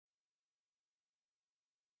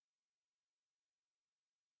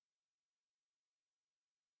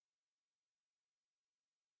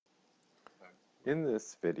In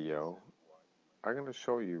this video, I'm going to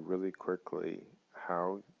show you really quickly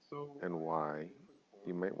how and why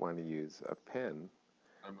you might want to use a pen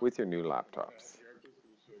with your new laptops.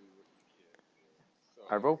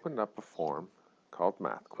 I've opened up a form called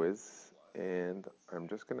Math Quiz, and I'm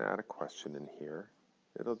just going to add a question in here.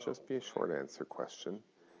 It'll just be a short answer question.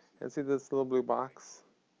 And see this little blue box?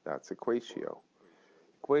 That's eQuatio.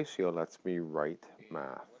 eQuatio lets me write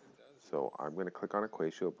math. So I'm going to click on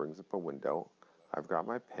eQuatio, it brings up a window. I've got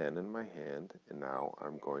my pen in my hand, and now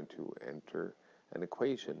I'm going to enter an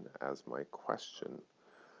equation as my question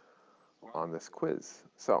on this quiz.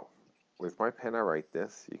 So with my pen I write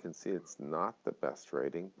this. You can see it's not the best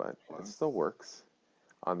writing, but it still works.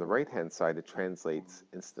 On the right hand side it translates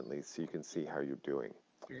instantly so you can see how you're doing.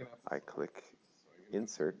 I click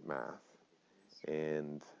insert math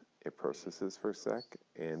and it processes for a sec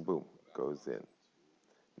and boom, goes in.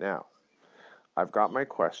 Now I've got my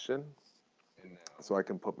question, so I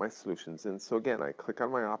can put my solutions in. So again, I click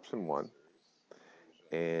on my option 1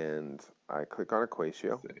 and I click on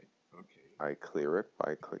eQuatio. I clear it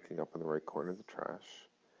by clicking up in the right corner of the trash.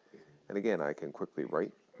 And again, I can quickly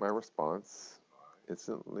write my response,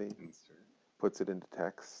 instantly puts it into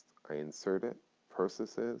text. I insert it,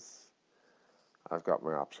 processes. I've got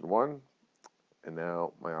my option 1 and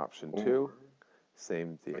now my option 2,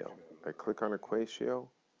 same deal. I click on eQuatio,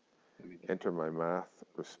 enter my math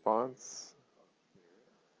response,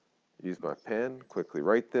 use my pen, quickly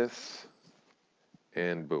write this,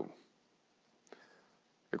 and boom.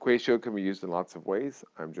 eQuatio can be used in lots of ways.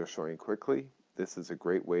 I'm just showing quickly. This is a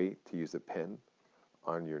great way to use a pen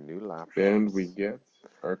on your new laptops. And we get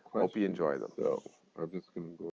our Hope you questions. enjoy them. So I'm just going to go